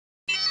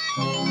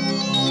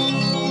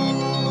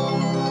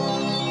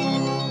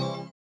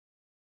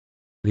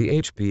The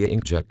HP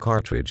Inkjet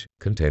cartridge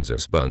contains a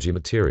spongy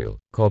material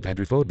called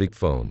hydrophobic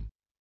foam.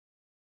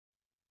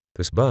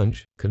 The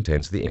sponge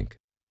contains the ink.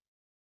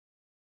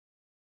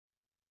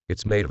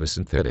 It's made of a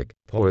synthetic,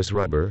 porous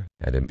rubber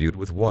and imbued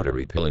with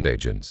water-repellent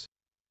agents.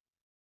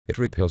 It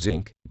repels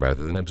ink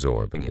rather than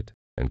absorbing it,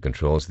 and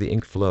controls the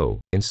ink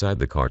flow inside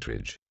the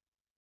cartridge.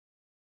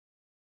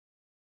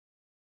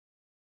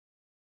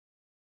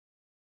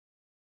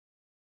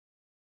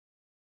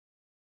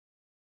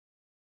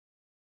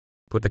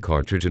 Put the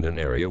cartridge in an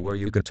area where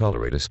you can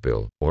tolerate a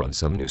spill, or on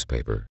some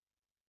newspaper.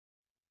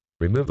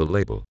 Remove the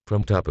label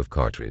from top of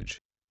cartridge.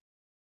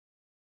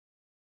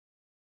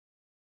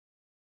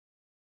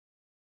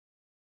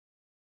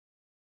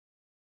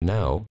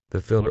 Now,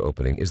 the filler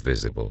opening is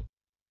visible.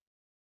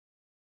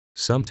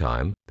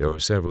 Sometimes, there are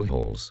several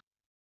holes.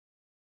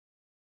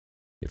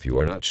 If you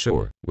are not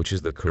sure which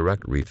is the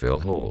correct refill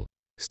hole,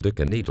 stick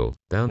a needle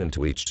down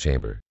into each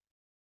chamber.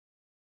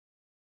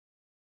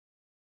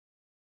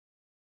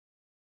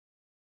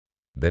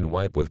 Then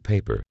wipe with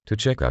paper to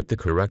check out the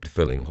correct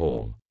filling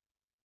hole.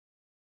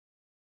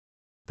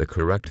 The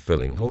correct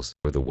filling holes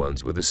are the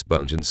ones with a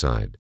sponge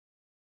inside.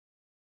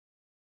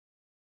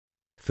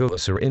 Fill a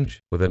syringe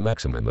with a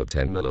maximum of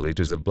 10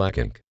 milliliters of black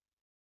ink.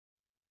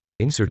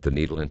 Insert the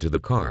needle into the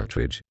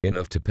cartridge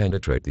enough to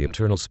penetrate the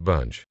internal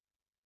sponge.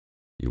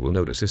 You will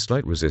notice a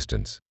slight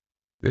resistance.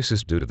 This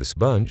is due to the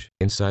sponge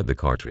inside the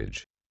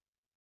cartridge.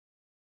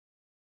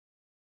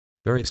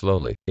 Very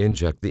slowly,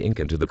 inject the ink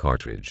into the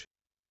cartridge.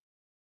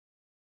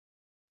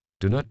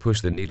 Do not push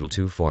the needle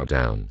too far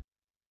down.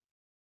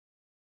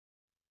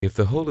 If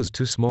the hole is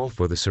too small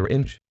for the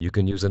syringe, you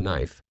can use a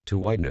knife to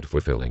widen it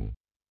for filling.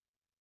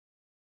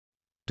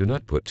 Do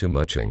not put too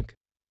much ink.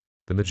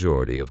 The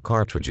majority of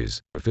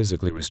cartridges are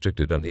physically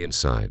restricted on the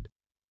inside,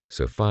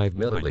 so 5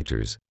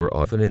 milliliters are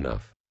often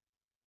enough.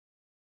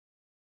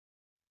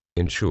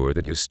 Ensure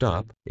that you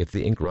stop if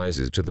the ink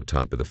rises to the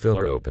top of the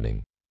filler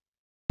opening.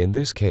 In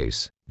this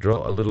case,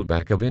 draw a little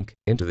back of ink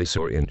into the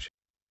syringe.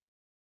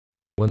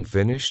 When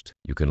finished,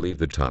 you can leave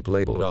the top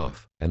label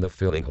off and the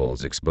filling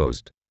holes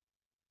exposed.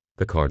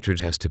 The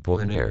cartridge has to pull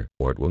in air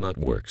or it will not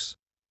work.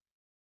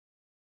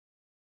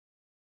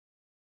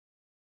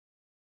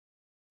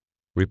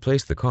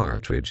 Replace the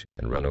cartridge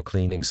and run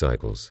cleaning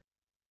cycles.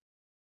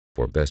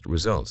 For best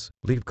results,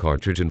 leave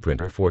cartridge in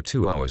printer for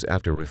 2 hours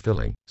after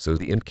refilling so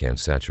the ink can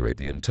saturate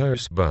the entire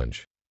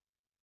sponge.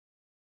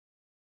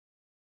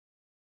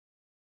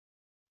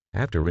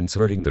 After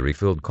inserting the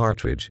refilled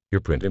cartridge, your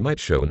printer might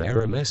show an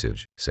error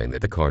message saying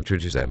that the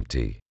cartridge is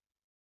empty.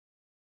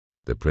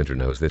 The printer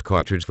knows that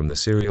cartridge from the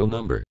serial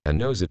number and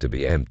knows it to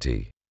be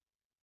empty.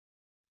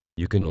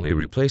 You can only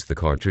replace the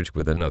cartridge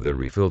with another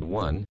refilled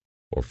one,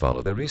 or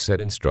follow the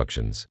reset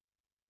instructions.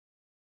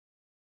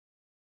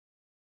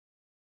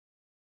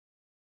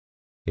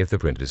 If the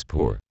print is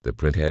poor, the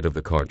print head of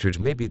the cartridge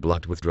may be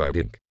blocked with dried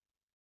ink.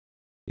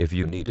 If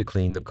you need to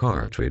clean the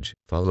cartridge,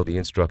 follow the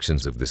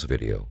instructions of this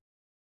video.